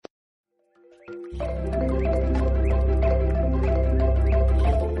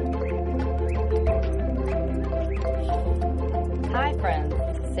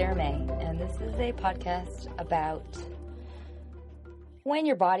is a podcast about when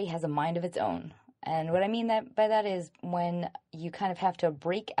your body has a mind of its own. And what I mean by that is when you kind of have to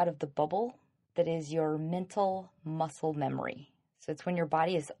break out of the bubble that is your mental muscle memory. So it's when your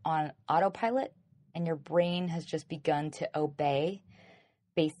body is on autopilot and your brain has just begun to obey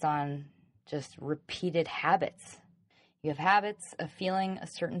based on just repeated habits. You have habits of feeling a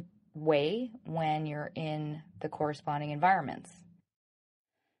certain way when you're in the corresponding environments.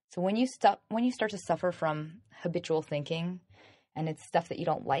 So when you start to suffer from habitual thinking and it's stuff that you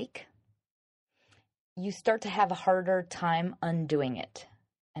don't like, you start to have a harder time undoing it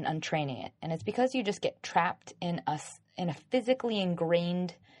and untraining it. And it's because you just get trapped in a physically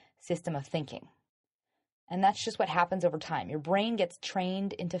ingrained system of thinking. And that's just what happens over time. Your brain gets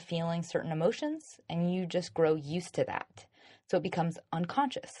trained into feeling certain emotions and you just grow used to that. So it becomes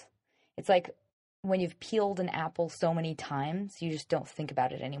unconscious. It's like when you've peeled an apple so many times, you just don't think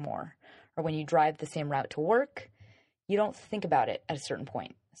about it anymore. Or when you drive the same route to work, you don't think about it at a certain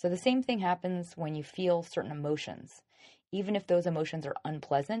point. So the same thing happens when you feel certain emotions. Even if those emotions are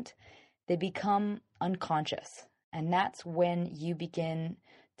unpleasant, they become unconscious. And that's when you begin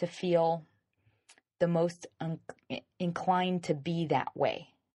to feel the most inclined to be that way.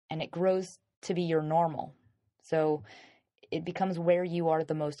 And it grows to be your normal. So it becomes where you are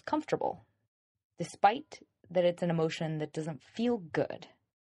the most comfortable, despite that it's an emotion that doesn't feel good.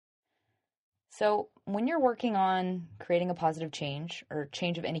 So when you're working on creating a positive change or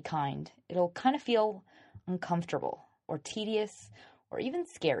change of any kind, it'll kind of feel uncomfortable or tedious or even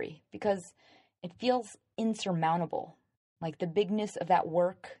scary because it feels insurmountable. Like the bigness of that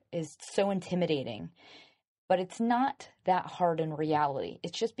work is so intimidating, but it's not that hard in reality.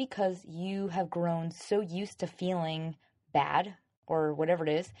 It's just because you have grown so used to feeling bad or whatever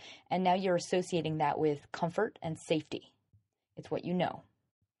it is, and now you're associating that with comfort and safety. It's what you know.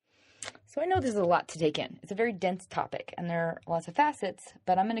 So I know this is a lot to take in. It's a very dense topic, and there are lots of facets,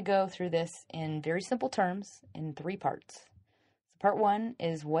 but I'm going to go through this in very simple terms in 3 parts. So part 1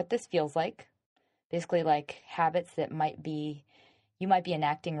 is what this feels like, basically like habits that you might be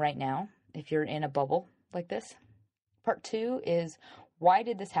enacting right now if you're in a bubble like this. Part 2 is why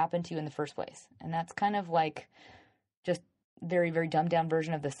did this happen to you in the first place? And that's kind of like just very, very dumbed down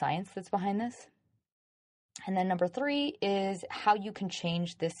version of the science that's behind this. And then number 3 is how you can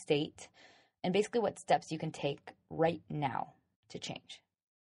change this state and basically what steps you can take right now to change.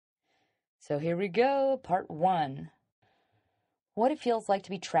 So here we go. Part 1. What it feels like to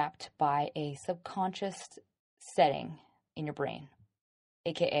be trapped by a subconscious setting in your brain,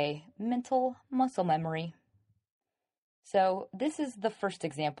 aka mental muscle memory. So this is the first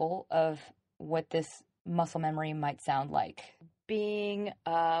example of what this muscle memory might sound like. Being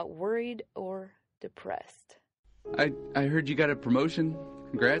worried or depressed. I heard you got a promotion.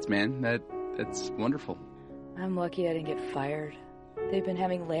 Congrats, man. That's wonderful. I'm lucky I didn't get fired. They've been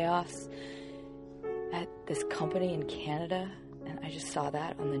having layoffs at this company in Canada, and I just saw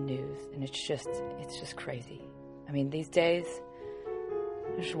that on the news, and it's just crazy. I mean, these days,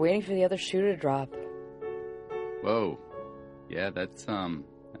 I'm just waiting for the other shoe to drop. Whoa. Yeah, that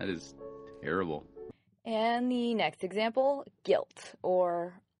is terrible. And the next example, guilt,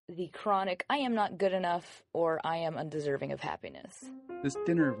 or the chronic, I am not good enough, or I am undeserving of happiness. This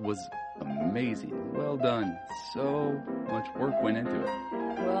dinner was amazing. Well done. So much work went into it.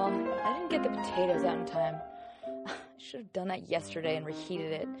 Well, I didn't get the potatoes out in time. I should have done that yesterday and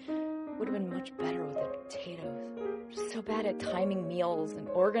reheated it. Would have been much better with the potatoes. I'm just so bad at timing meals and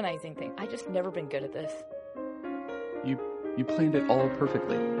organizing things. I just never been good at this. You planned it all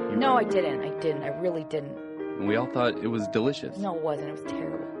perfectly. No, I didn't. I really didn't. And we all thought it was delicious. No, it wasn't. It was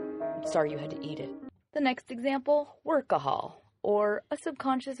terrible. I'm sorry you had to eat it. The next example, workahol, or a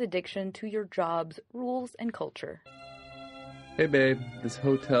subconscious addiction to your job's rules and culture. Hey babe, this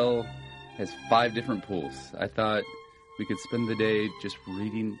hotel has 5 different pools. I thought we could spend the day just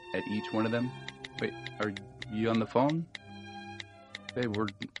reading at each one of them. Wait, are you on the phone? Babe, we're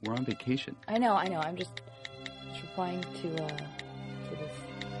on vacation. I know. I'm just replying to this,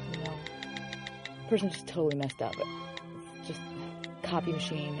 person just totally messed up. It's just copy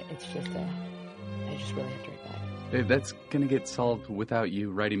machine. It's just I just really have to write back. Babe, that's gonna get solved without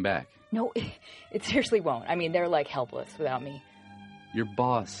you writing back. No, it seriously won't. I mean, they're like helpless without me. Your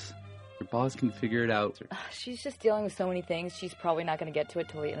boss can figure it out. She's just dealing with so many things. She's probably not going to get to it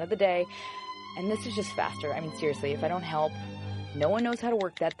till the end of the day. And this is just faster. I mean, seriously, if I don't help, no one knows how to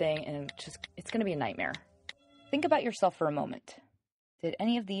work that thing, and it's going to be a nightmare. Think about yourself for a moment. Did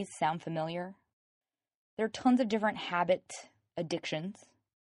any of these sound familiar? There are tons of different habit addictions,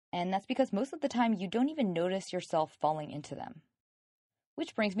 and that's because most of the time you don't even notice yourself falling into them.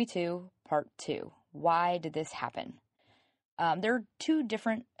 Which brings me to part 2. Why did this happen? There are 2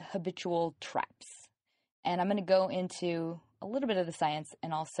 different habitual traps. And I'm going to go into a little bit of the science,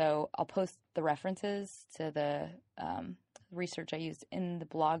 and also I'll post the references to the research I used in the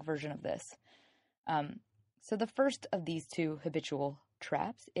blog version of this. So the first of these 2 habitual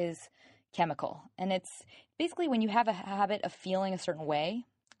traps is chemical. And it's basically when you have a habit of feeling a certain way,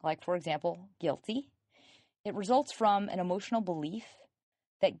 like, for example, guilty, it results from an emotional belief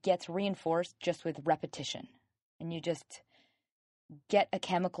that gets reinforced just with repetition. And you just get a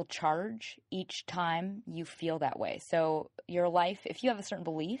chemical charge each time you feel that way. So your life, if you have a certain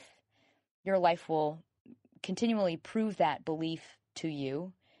belief, your life will continually prove that belief to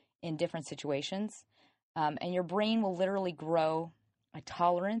you in different situations. And your brain will literally grow a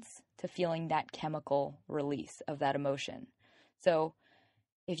tolerance to feeling that chemical release of that emotion. So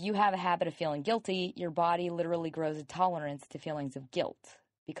if you have a habit of feeling guilty, your body literally grows a tolerance to feelings of guilt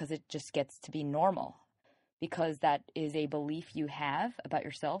because it just gets to be normal, because that is a belief you have about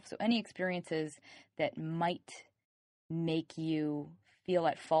yourself. So any experiences that might make you feel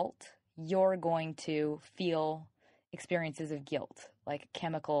at fault, you're going to feel experiences of guilt, like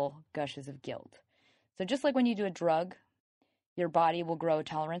chemical gushes of guilt. So just like when you do a drug, your body will grow a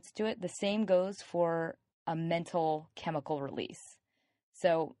tolerance to it. The same goes for a mental chemical release.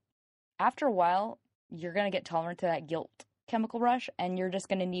 So after a while, you're going to get tolerant to that guilt chemical rush, and you're just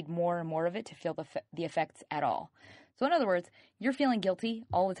going to need more and more of it to feel the effects at all. So in other words, you're feeling guilty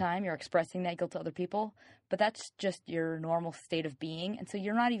all the time. You're expressing that guilt to other people, but that's just your normal state of being. And so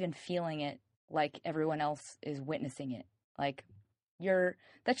you're not even feeling it like everyone else is witnessing it. Like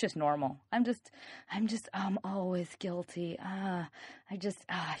that's just normal. I'm always guilty. I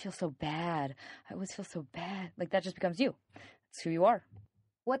feel so bad. I always feel so bad. Like that just becomes you. It's who you are.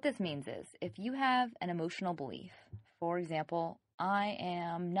 What this means is if you have an emotional belief, for example, I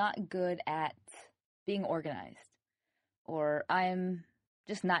am not good at being organized, or I'm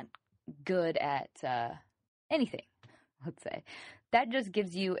just not good at anything, let's say, that just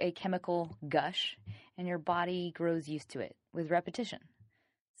gives you a chemical gush, and your body grows used to it with repetition.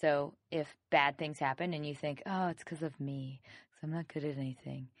 So if bad things happen and you think, oh, it's because of me, because I'm not good at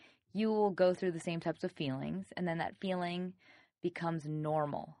anything, you will go through the same types of feelings, and then that feeling becomes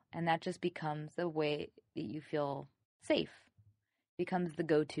normal, and that just becomes the way that you feel safe, becomes the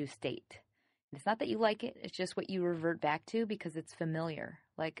go-to state. It's not that you like it, it's just what you revert back to because it's familiar.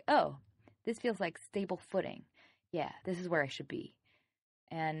 Like, oh, this feels like stable footing. Yeah, this is where I should be.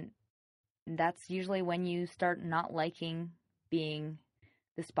 And that's usually when you start not liking being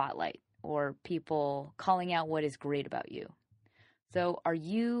the spotlight or people calling out what is great about you. So are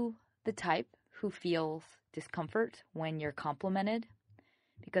you the type who feels discomfort when you're complimented?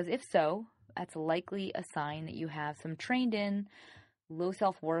 Because if so, that's likely a sign that you have some trained in low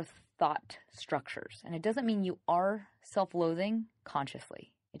self-worth thought structures. And it doesn't mean you are self-loathing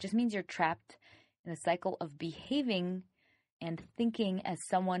consciously. It just means you're trapped in a cycle of behaving and thinking as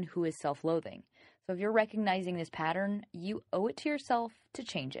someone who is self-loathing. So if you're recognizing this pattern, you owe it to yourself to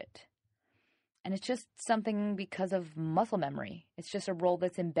change it. And it's just something because of muscle memory. It's just a role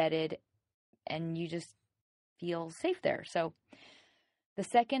that's embedded and you just feel safe there. So the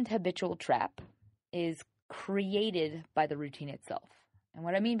second habitual trap is created by the routine itself. And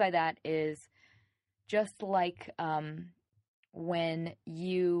what I mean by that is just like when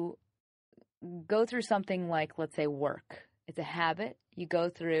you go through something like, let's say, work. It's a habit. You go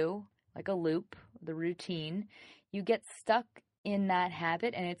through like a loop, the routine. You get stuck in that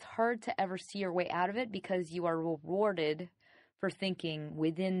habit, and it's hard to ever see your way out of it because you are rewarded for thinking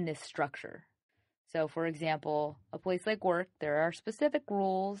within this structure. So, for example, a place like work, there are specific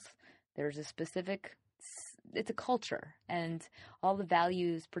rules. There's it's a culture, and all the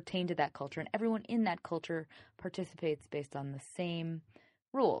values pertain to that culture, and everyone in that culture participates based on the same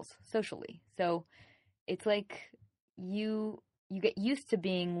rules socially. So it's like you get used to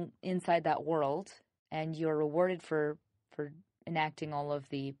being inside that world, and you're rewarded for enacting all of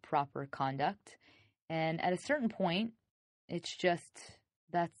the proper conduct. And at a certain point, it's just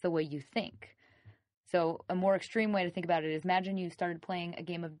that's the way you think. So a more extreme way to think about it is imagine you started playing a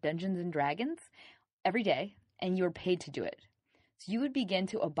game of Dungeons and Dragons every day, and you were paid to do it. So you would begin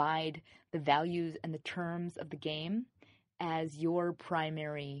to abide the values and the terms of the game as your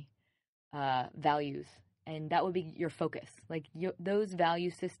primary values, and that would be your focus. Like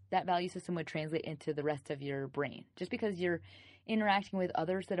that value system would translate into the rest of your brain, just because you're interacting with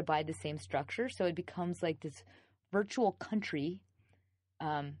others that abide the same structure. So it becomes like this virtual country,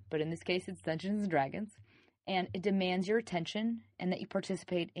 but in this case, it's Dungeons and Dragons, and it demands your attention and that you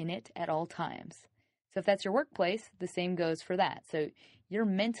participate in it at all times. So if that's your workplace, the same goes for that. So you're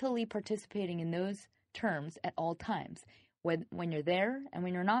mentally participating in those terms at all times, when you're there and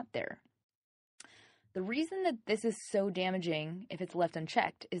when you're not there. The reason that this is so damaging if it's left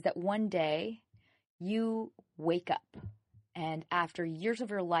unchecked is that one day you wake up and after years of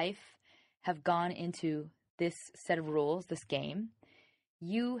your life have gone into this set of rules, this game,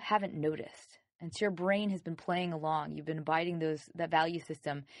 you haven't noticed. And so your brain has been playing along. You've been abiding that value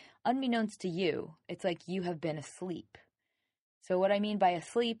system. Unbeknownst to you, it's like you have been asleep. So what I mean by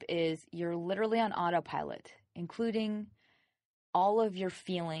asleep is you're literally on autopilot, including all of your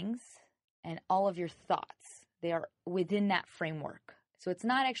feelings and all of your thoughts. They are within that framework. So it's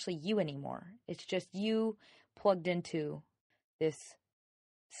not actually you anymore. It's just you plugged into this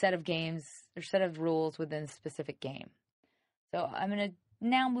set of games or set of rules within a specific game. So I'm going to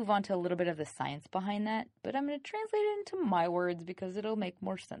now move on to a little bit of the science behind that, but I'm going to translate it into my words because it'll make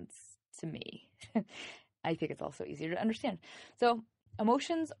more sense to me. I think it's also easier to understand. So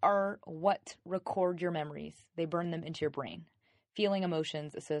emotions are what record your memories. They burn them into your brain. Feeling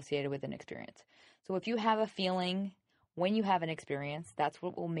emotions associated with an experience. So if you have a feeling when you have an experience, that's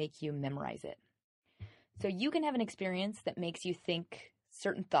what will make you memorize it. So you can have an experience that makes you think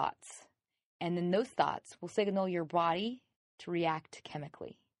certain thoughts, and then those thoughts will signal your body to react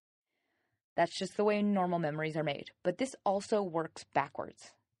chemically. That's just the way normal memories are made. But this also works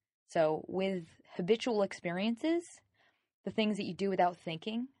backwards. So with habitual experiences, the things that you do without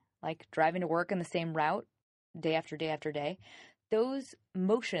thinking, like driving to work in the same route day after day after day, those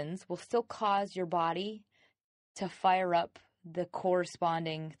motions will still cause your body to fire up the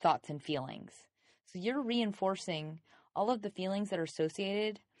corresponding thoughts and feelings. So you're reinforcing all of the feelings that are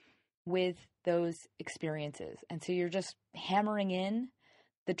associated with those experiences. And so you're just hammering in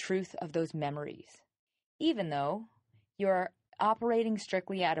the truth of those memories, even though you're operating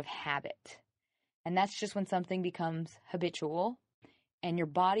strictly out of habit. And that's just when something becomes habitual and your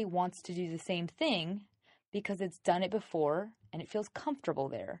body wants to do the same thing because it's done it before and it feels comfortable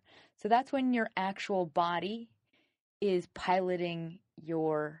there. So that's when your actual body is piloting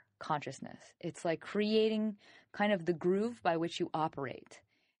your consciousness. It's like creating kind of the groove by which you operate.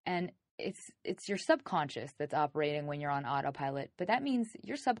 And it's your subconscious that's operating when you're on autopilot. But that means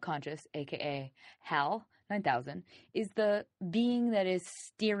your subconscious, aka HAL 9000, is the being that is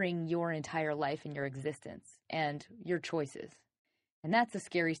steering your entire life and your existence and your choices. And that's a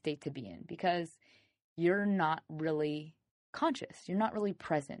scary state to be in because you're not really conscious. You're not really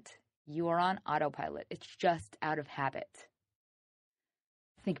present. You are on autopilot. It's just out of habit.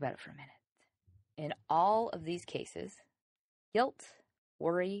 Think about it for a minute. In all of these cases, guilt,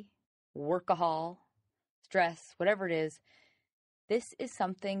 worry, workahol, stress, whatever it is, this is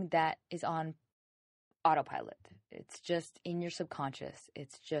something that is on autopilot. It's just in your subconscious.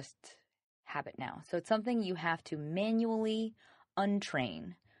 It's just habit now. So it's something you have to manually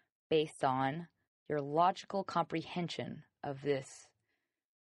untrain based on your logical comprehension of this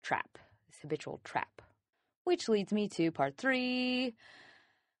trap, this habitual trap. Which leads me to part 3,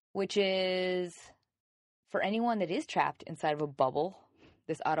 which is for anyone that is trapped inside of a bubble,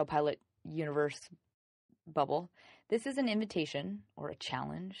 this autopilot universe bubble, this is an invitation or a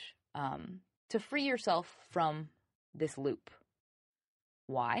challenge to free yourself from this loop.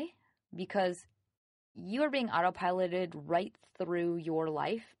 Why? Because you are being autopiloted right through your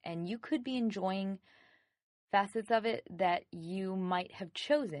life, and you could be enjoying facets of it that you might have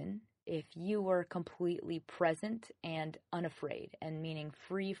chosen if you were completely present and unafraid, and meaning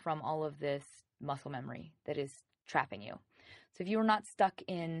free from all of this muscle memory that is trapping you. So if you were not stuck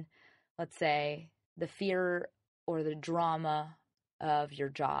in, let's say, the fear or the drama of your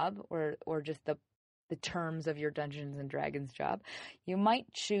job or just the terms of your Dungeons and Dragons job, you might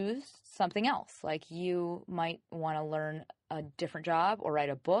choose something else. Like you might want to learn a different job or write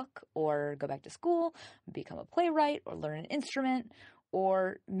a book or go back to school, become a playwright or learn an instrument,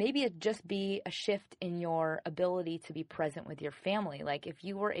 or maybe it just be a shift in your ability to be present with your family. Like if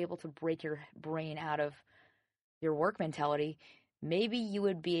you were able to break your brain out of your work mentality, maybe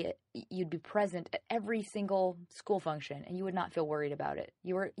you'd be present at every single school function and you would not feel worried about it.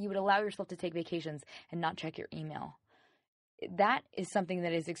 You would allow yourself to take vacations and not check your email. That is something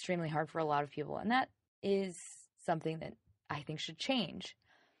that is extremely hard for a lot of people, and that is something that I think should change.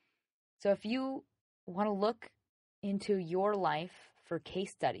 So if you want to look into your life for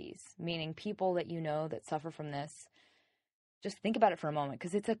case studies, meaning people that you know that suffer from this, just think about it for a moment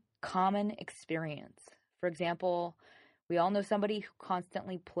because it's a common experience. For example, we all know somebody who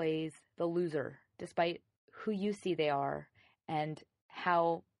constantly plays the loser despite who you see they are and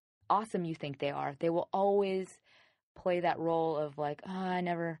how awesome you think they are. They will always play that role of like, oh, I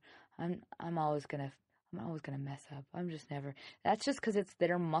never I'm always gonna mess up. I'm just never. That's just because it's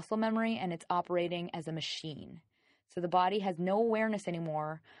their muscle memory and it's operating as a machine. So the body has no awareness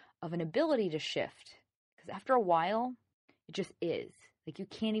anymore of an ability to shift. Because after a while, it just is. Like you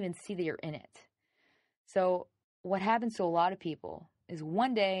can't even see that you're in it. So what happens to a lot of people is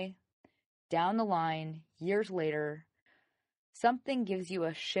one day, down the line, years later, something gives you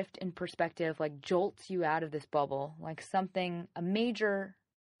a shift in perspective, like jolts you out of this bubble, like a major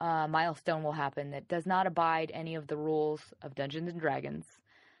milestone will happen that does not abide any of the rules of Dungeons and Dragons.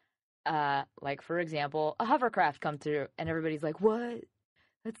 Like for example, a hovercraft comes through and everybody's like, "What?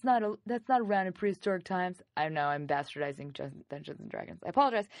 That's not around in prehistoric times." I know I'm bastardizing Dungeons and Dragons. I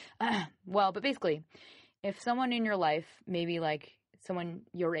apologize. Well, but basically, if someone in your life, maybe like someone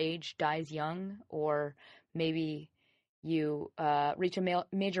your age, dies young, or maybe you reach a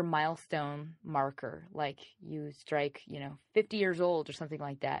major milestone marker, like you strike, 50 years old or something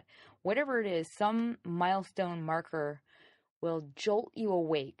like that. Whatever it is, some milestone marker will jolt you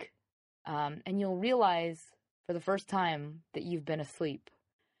awake, and you'll realize for the first time that you've been asleep.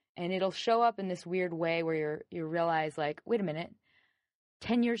 And it'll show up in this weird way where you realize, like, wait a minute,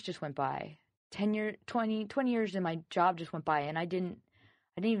 10 years just went by. 20 years in my job just went by, and I didn't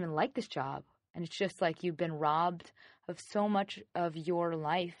even like this job. And it's just like you've been robbed of so much of your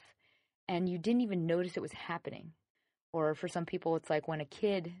life, and you didn't even notice it was happening. Or for some people, it's like when a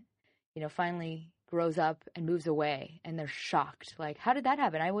kid, finally grows up and moves away, and they're shocked. Like, how did that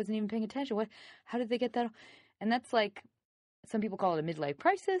happen? I wasn't even paying attention. How did they get that? And that's like, some people call it a midlife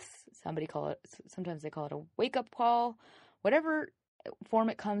crisis. Sometimes they call it a wake-up call. Whatever form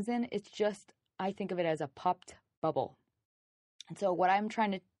it comes in, it's just, I think of it as a popped bubble. And so what I'm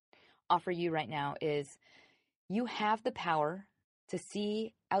trying to offer you right now is you have the power to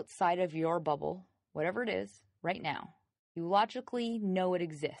see outside of your bubble, whatever it is, right now. You logically know it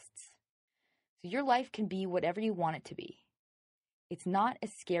exists. So your life can be whatever you want it to be. It's not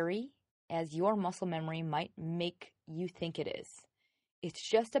as scary as your muscle memory might make you think it is. It's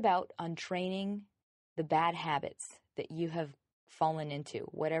just about untraining the bad habits that you have fallen into,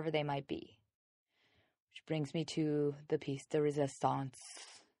 whatever they might be. Which brings me to the piece de resistance.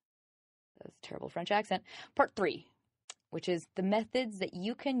 That's a terrible French accent. Part 3, which is the methods that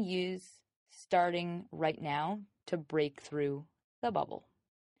you can use starting right now to break through the bubble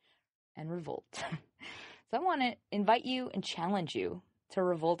and revolt. So I want to invite you and challenge you to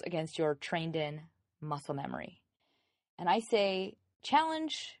revolt against your trained-in muscle memory. And I say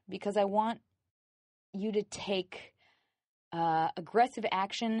challenge because I want you to take aggressive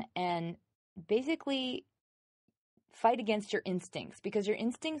action and basically fight against your instincts, because your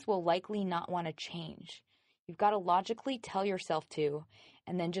instincts will likely not want to change. You've got to logically tell yourself to,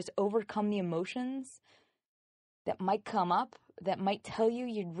 and then just overcome the emotions that might come up, that might tell you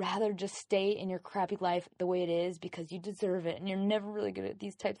you'd rather just stay in your crappy life the way it is because you deserve it and you're never really good at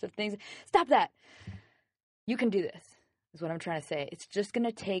these types of things. Stop that. You can do this, is what I'm trying to say. It's just going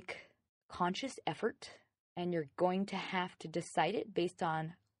to take conscious effort, and you're going to have to decide it based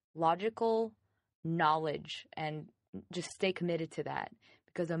on logical knowledge, and just stay committed to that,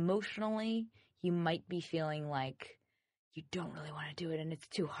 because emotionally you might be feeling like you don't really want to do it and it's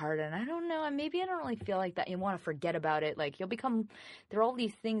too hard, and I don't know, and maybe I don't really feel like that. You want to forget about it. Like, there are all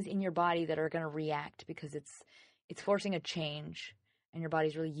these things in your body that are going to react because it's forcing a change, and your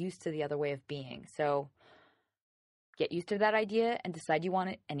body's really used to the other way of being. So get used to that idea and decide you want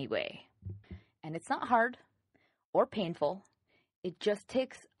it anyway. And it's not hard or painful. It just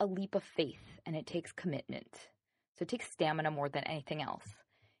takes a leap of faith, and it takes commitment. So it takes stamina more than anything else.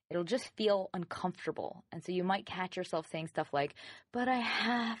 It'll just feel uncomfortable. And so you might catch yourself saying stuff like, but I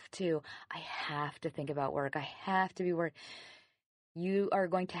have to think about work. I have to be worried. You are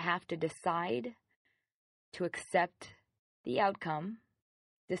going to have to decide to accept the outcome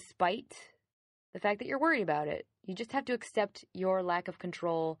despite the fact that you're worried about it. You just have to accept your lack of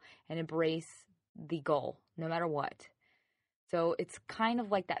control and embrace the goal, no matter what. So it's kind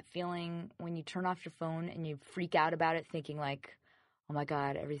of like that feeling when you turn off your phone and you freak out about it, thinking like, oh my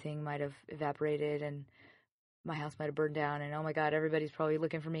God, everything might have evaporated and my house might have burned down, and oh my God, everybody's probably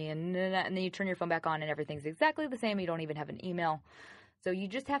looking for me, and then you turn your phone back on and everything's exactly the same. You don't even have an email. So you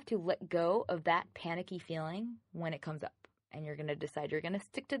just have to let go of that panicky feeling when it comes up, and you're going to decide you're going to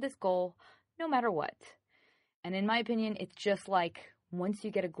stick to this goal no matter what. And in my opinion, it's just like once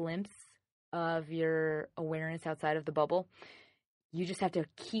you get a glimpse of your awareness outside of the bubble, you just have to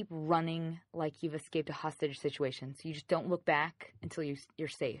keep running like you've escaped a hostage situation. So you just don't look back until you're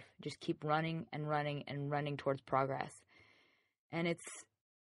safe. Just keep running and running and running towards progress. And it's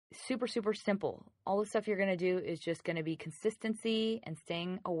super, super simple. All the stuff you're going to do is just going to be consistency and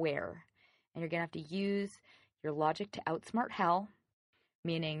staying aware. And you're going to have to use your logic to outsmart hell,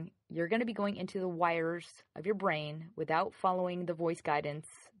 meaning you're going to be going into the wires of your brain without following the voice guidance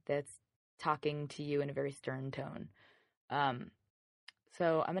that's talking to you in a very stern tone.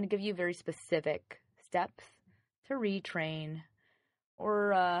 So I'm going to give you very specific steps to retrain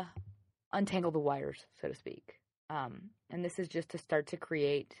or untangle the wires, so to speak. And this is just to start to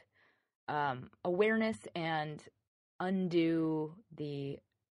create awareness and undo the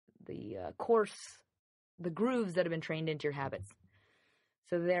course, the grooves that have been trained into your habits.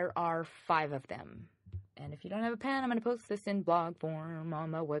 So there are 5 of them. And if you don't have a pen, I'm going to post this in blog form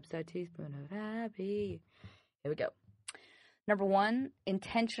on my website, Teaspoon of Happy. Here we go. Number 1,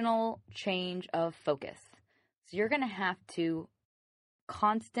 intentional change of focus. So you're going to have to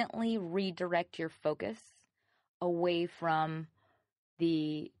constantly redirect your focus away from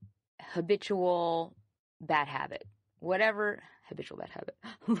the habitual bad habit. Whatever habitual bad habit.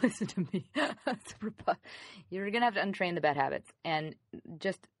 Listen to me. You're going to have to untrain the bad habits. And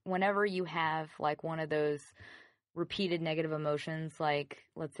just whenever you have like one of those repeated negative emotions, like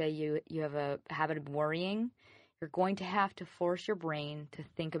let's say you have a habit of worrying, you're going to have to force your brain to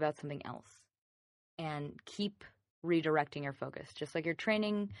think about something else and keep redirecting your focus. Just like you're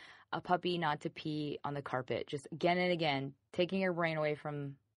training a puppy not to pee on the carpet, just again and again, taking your brain away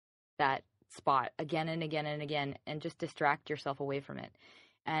from that spot again and again and again, and just distract yourself away from it.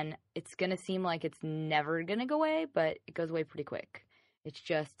 And it's going to seem like it's never going to go away, but it goes away pretty quick. It's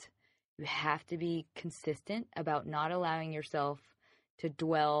just, you have to be consistent about not allowing yourself to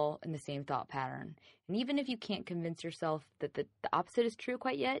dwell in the same thought pattern. And even if you can't convince yourself that the opposite is true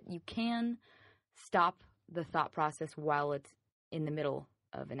quite yet, you can stop the thought process while it's in the middle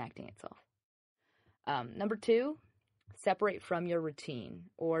of enacting itself. Number 2, separate from your routine,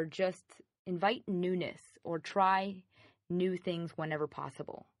 or just invite newness or try new things whenever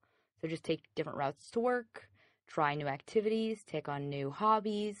possible. So just take different routes to work, try new activities, take on new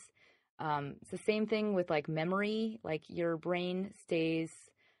hobbies. It's the same thing with like memory. Like your brain stays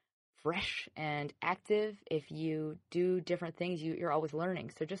fresh and active if you do different things. You're always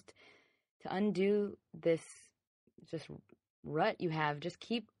learning. So just to undo this just rut you have, just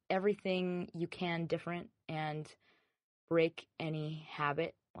keep everything you can different and break any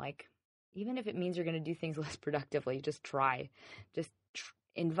habit. Like even if it means you're going to do things less productively, just try. Just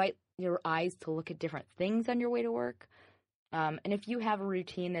invite your eyes to look at different things on your way to work. And if you have a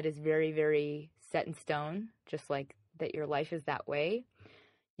routine that is very, very set in stone, just like that your life is that way,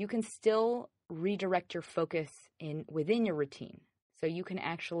 you can still redirect your focus within your routine. So you can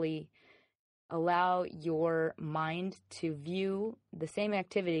actually allow your mind to view the same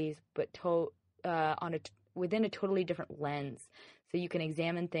activities, but within a totally different lens. So you can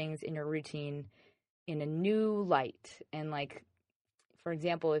examine things in your routine in a new light. And like, for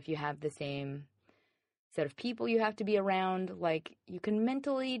example, if you have the same set of people you have to be around, like you can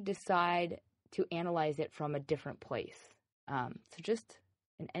mentally decide to analyze it from a different place. So just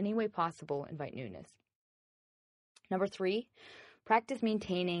in any way possible, invite newness. Number 3, practice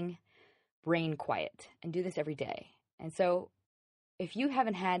maintaining brain quiet, and do this every day. And so if you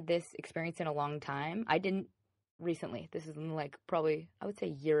haven't had this experience in a long time, I didn't recently. This is like probably, I would say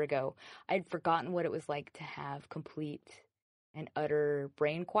a year ago. I'd forgotten what it was like to have complete and utter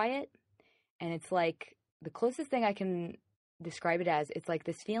brain quiet. And it's like the closest thing I can describe it as, it's like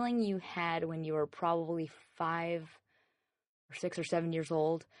this feeling you had when you were probably 5 or 6 or 7 years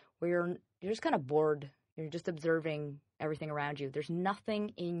old, where you're just kind of bored. You're just observing everything around you. There's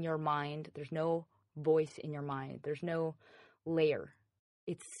nothing in your mind. There's no voice in your mind. There's no layer.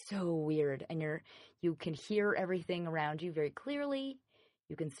 It's so weird. And you can hear everything around you very clearly.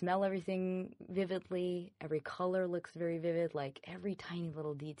 You can smell everything vividly. Every color looks very vivid. Like every tiny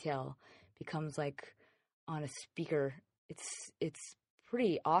little detail becomes like on a speaker. It's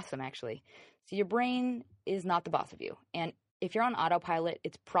pretty awesome, actually. So your brain is not the boss of you. And if you're on autopilot,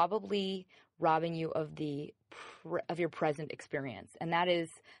 it's probably robbing you of your present experience. And that is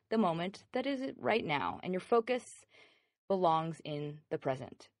the moment that is it right now. And your focus belongs in the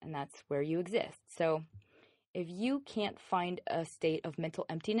present. And that's where you exist. So if you can't find a state of mental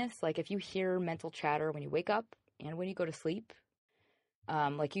emptiness, like if you hear mental chatter when you wake up and when you go to sleep,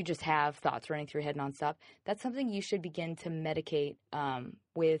 like you just have thoughts running through your head nonstop, that's something you should begin to medicate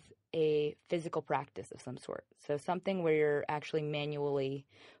with a physical practice of some sort. So something where you're actually manually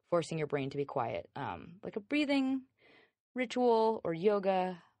forcing your brain to be quiet, like a breathing ritual or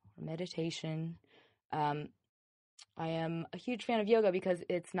yoga or meditation. I am a huge fan of yoga because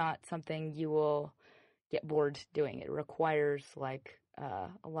it's not something you will get bored doing. It requires like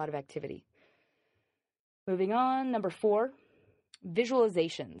a lot of activity. Moving on, number 4,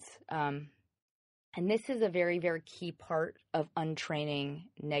 visualizations. And this is a very, very key part of untraining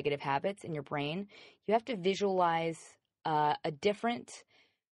negative habits in your brain. You have to visualize a different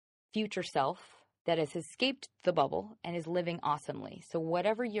future self that has escaped the bubble and is living awesomely. So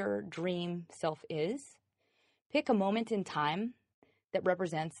whatever your dream self is, pick a moment in time that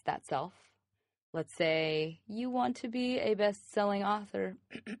represents that self. Let's say you want to be a best-selling author,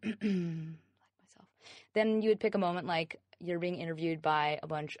 like myself. Then you would pick a moment like you're being interviewed by a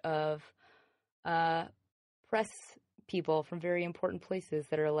bunch of press people from very important places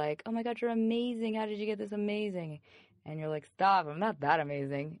that are like, oh my God, you're amazing. How did you get this amazing? And you're like, stop, I'm not that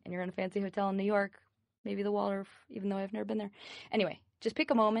amazing. And you're in a fancy hotel in New York, maybe the Waldorf, even though I've never been there. Anyway, just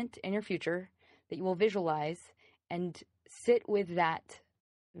pick a moment in your future that you will visualize and sit with that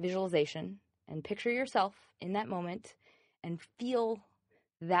visualization and picture yourself in that moment and feel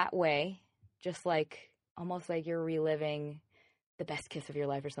that way, just like almost like you're reliving the best kiss of your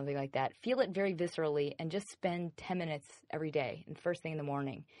life or something like that. Feel it very viscerally and just spend 10 minutes every day and first thing in the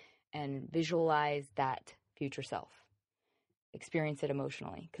morning and visualize that future self. Experience it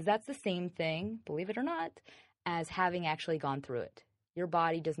emotionally, because that's the same thing, believe it or not, as having actually gone through it. Your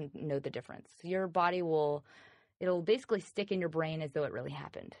body doesn't know the difference. Your body it'll basically stick in your brain as though it really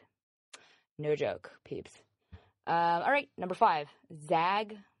happened. No joke, peeps. All right, number 5,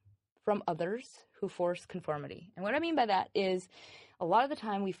 zag from others who force conformity. And what I mean by that is a lot of the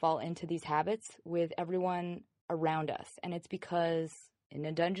time we fall into these habits with everyone around us. And it's because in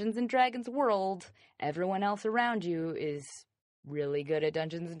a Dungeons and Dragons world, everyone else around you is really good at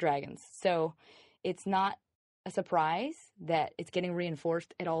Dungeons and Dragons. So it's not a surprise that it's getting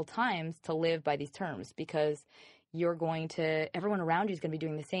reinforced at all times to live by these terms, because everyone around you is going to be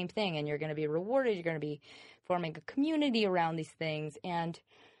doing the same thing, and you're going to be rewarded. You're going to be forming a community around these things. And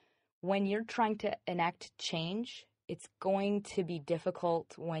when you're trying to enact change, it's going to be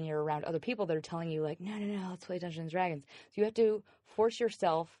difficult when you're around other people that are telling you like, no, let's play Dungeons and Dragons. So you have to force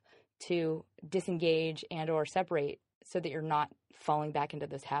yourself to disengage and or separate so that you're not falling back into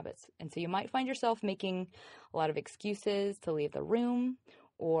those habits. And so you might find yourself making a lot of excuses to leave the room,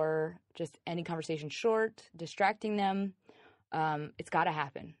 or just ending conversation short, distracting them. It's got to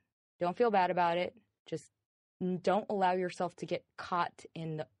happen. Don't feel bad about it. Just don't allow yourself to get caught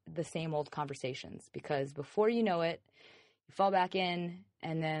in the same old conversations, because before you know it, you fall back in,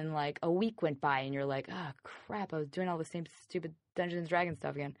 and then like a week went by and you're like, oh crap, I was doing all the same stupid Dungeons and Dragons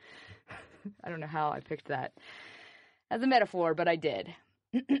stuff again. I don't know how I picked that as a metaphor, but I did.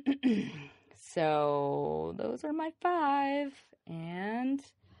 So those are my 5. And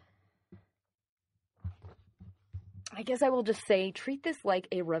I guess I will just say, treat this like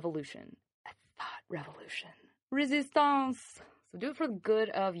a revolution, a thought revolution. Resistance. So do it for the good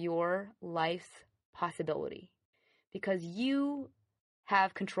of your life's possibility, because you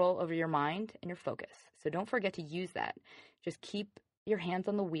have control over your mind and your focus. So don't forget to use that. Just keep your hands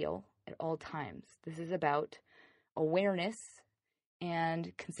on the wheel at all times. This is about awareness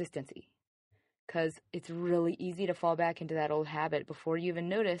and consistency, because it's really easy to fall back into that old habit before you even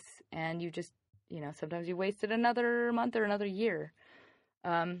notice, and you just, sometimes you wasted another month or another year.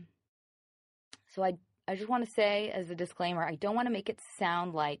 So I just want to say as a disclaimer, I don't want to make it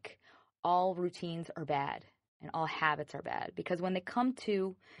sound like all routines are bad and all habits are bad, because when they come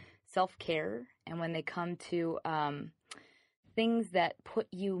to self-care and when they come to things that put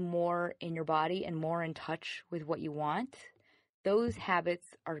you more in your body and more in touch with what you want, those habits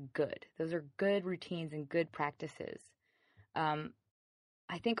are good. Those are good routines and good practices.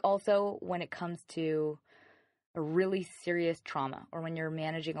 I think also when it comes to a really serious trauma, or when you're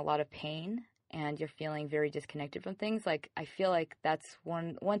managing a lot of pain and you're feeling very disconnected from things, like I feel like that's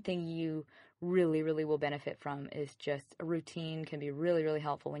one thing you really, really will benefit from, is just a routine can be really, really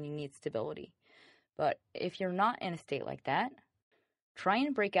helpful when you need stability. But if you're not in a state like that, try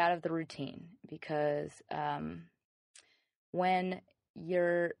and break out of the routine, because when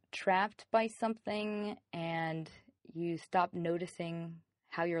you're trapped by something and you stop noticing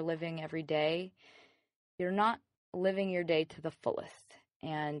how you're living every day, you're not living your day to the fullest.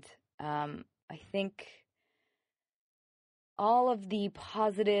 And I think all of the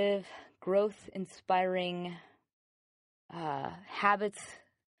positive, growth-inspiring habits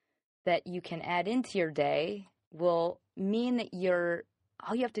that you can add into your day will mean that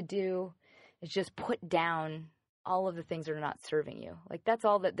all you have to do is just put down all of the things that are not serving you. Like, that's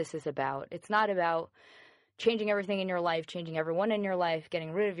all that this is about. It's not about changing everything in your life, changing everyone in your life,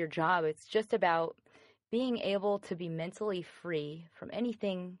 getting rid of your job. It's just about being able to be mentally free from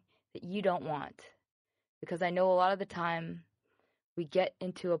anything that you don't want. Because I know a lot of the time we get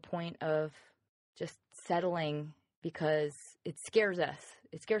into a point of just settling because it scares us.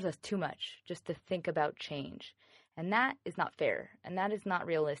 It scares us too much just to think about change. And that is not fair. And that is not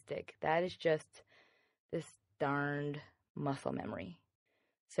realistic. That is just this darned muscle memory.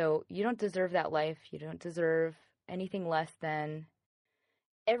 So you don't deserve that life. You don't deserve anything less than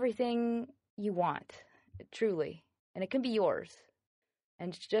everything you want, truly. And it can be yours.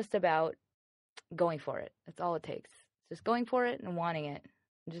 And it's just about going for it. That's all it takes. It's just going for it and wanting it.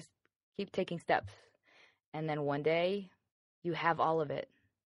 And just keep taking steps. And then one day, you have all of it.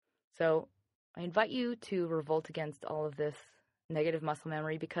 So I invite you to revolt against all of this negative muscle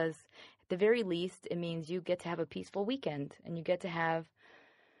memory, because at the very least, it means you get to have a peaceful weekend and you get to have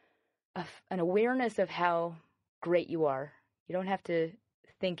an awareness of how great you are. You don't have to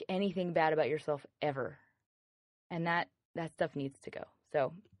think anything bad about yourself ever. And that stuff needs to go.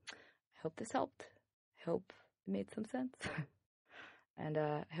 So I hope this helped. I hope it made some sense. And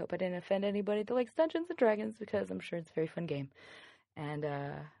I hope I didn't offend anybody that likes Dungeons & Dragons, because I'm sure it's a very fun game. And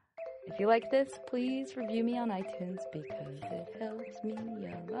if you like this, please review me on iTunes, because it helps me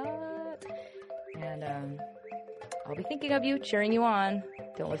a lot. And I'll be thinking of you, cheering you on.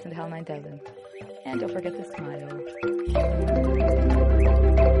 Don't listen to Hell 9000. And don't forget to smile.